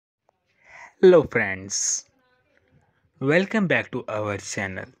Hello friends, welcome back to our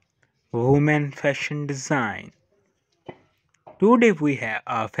channel Women Fashion Design. Today we have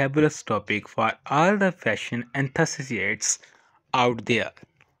a fabulous topic for all the fashion enthusiasts out there.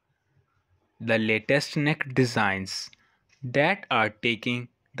 The latest neck designs that are taking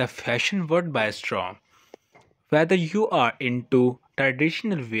the fashion world by storm. Whether you are into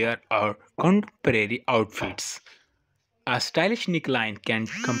traditional wear or contemporary outfits, a stylish neckline can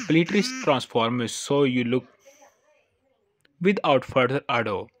completely transform you so you look without further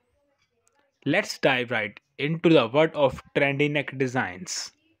ado. Let's dive right into the world of trendy neck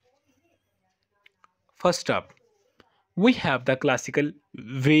designs. First up, we have the classical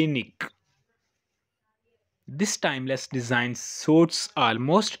V-neck. This timeless design suits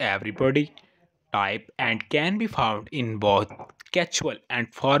almost every body type and can be found in both casual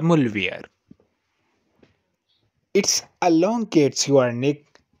and formal wear. It elongates your neck,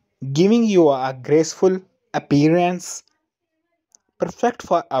 giving you a graceful appearance, perfect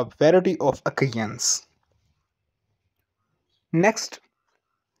for a variety of occasions. Next,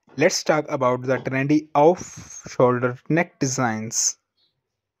 let's talk about the trendy off-shoulder neck designs.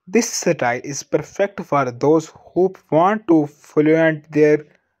 This style is perfect for those who want to fluent their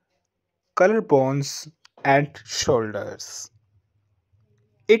collarbones and shoulders.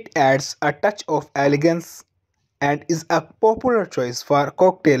 It adds a touch of elegance and is a popular choice for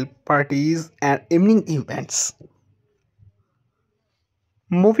cocktail parties and evening events.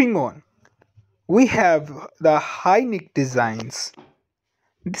 Moving on, we have the high neck designs.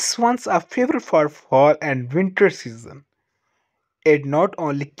 This one's a favorite for fall and winter season. It not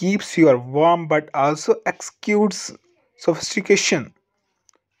only keeps you warm but also exudes sophistication.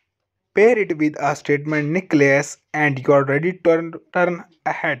 Pair it with a statement necklace and you're ready to turn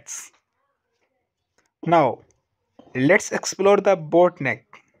heads. Now, let's explore the boat neck.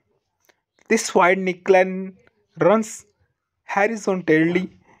 This wide neckline runs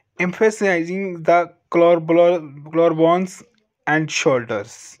horizontally, emphasizing the collarbones and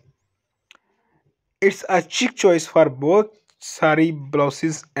shoulders. It's a chic choice for both sari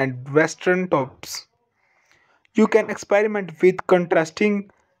blouses and western tops. You can experiment with contrasting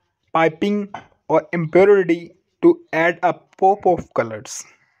piping or embroidery to add a pop of colors.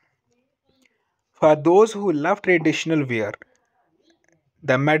 For those who love traditional wear,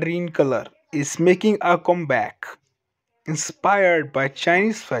 the Mandarin color is making a comeback. Inspired by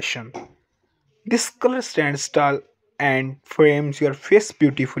Chinese fashion, this color stands tall and frames your face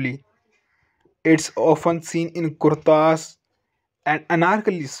beautifully. It's often seen in kurtas and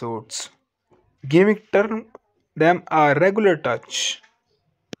anarkali suits, giving them a regular touch.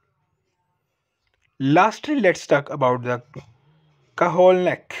 Lastly, let's talk about the Cajole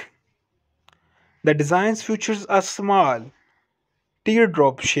neck. The design's features a small,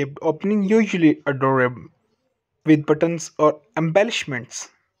 teardrop-shaped opening usually adorable with buttons or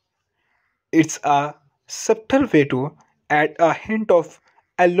embellishments. It's a subtle way to add a hint of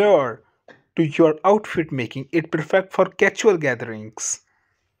allure to your outfit, making it perfect for casual gatherings.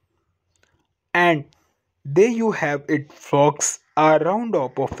 And there you have it, folks, a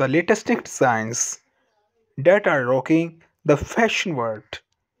roundup of the latest designs that are rocking the fashion world.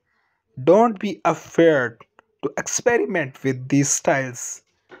 Don't be afraid to experiment with these styles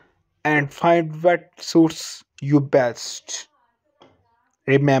and find what suits you best.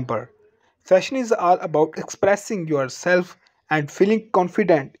 Remember, fashion is all about expressing yourself and feeling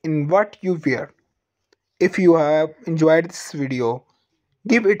confident in what you wear. If you have enjoyed this video,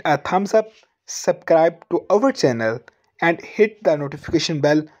 give it a thumbs up, subscribe to our channel, and hit the notification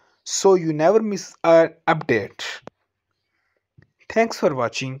bell so you never miss an update. Thanks for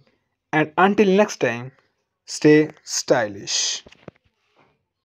watching, and until next time, stay stylish.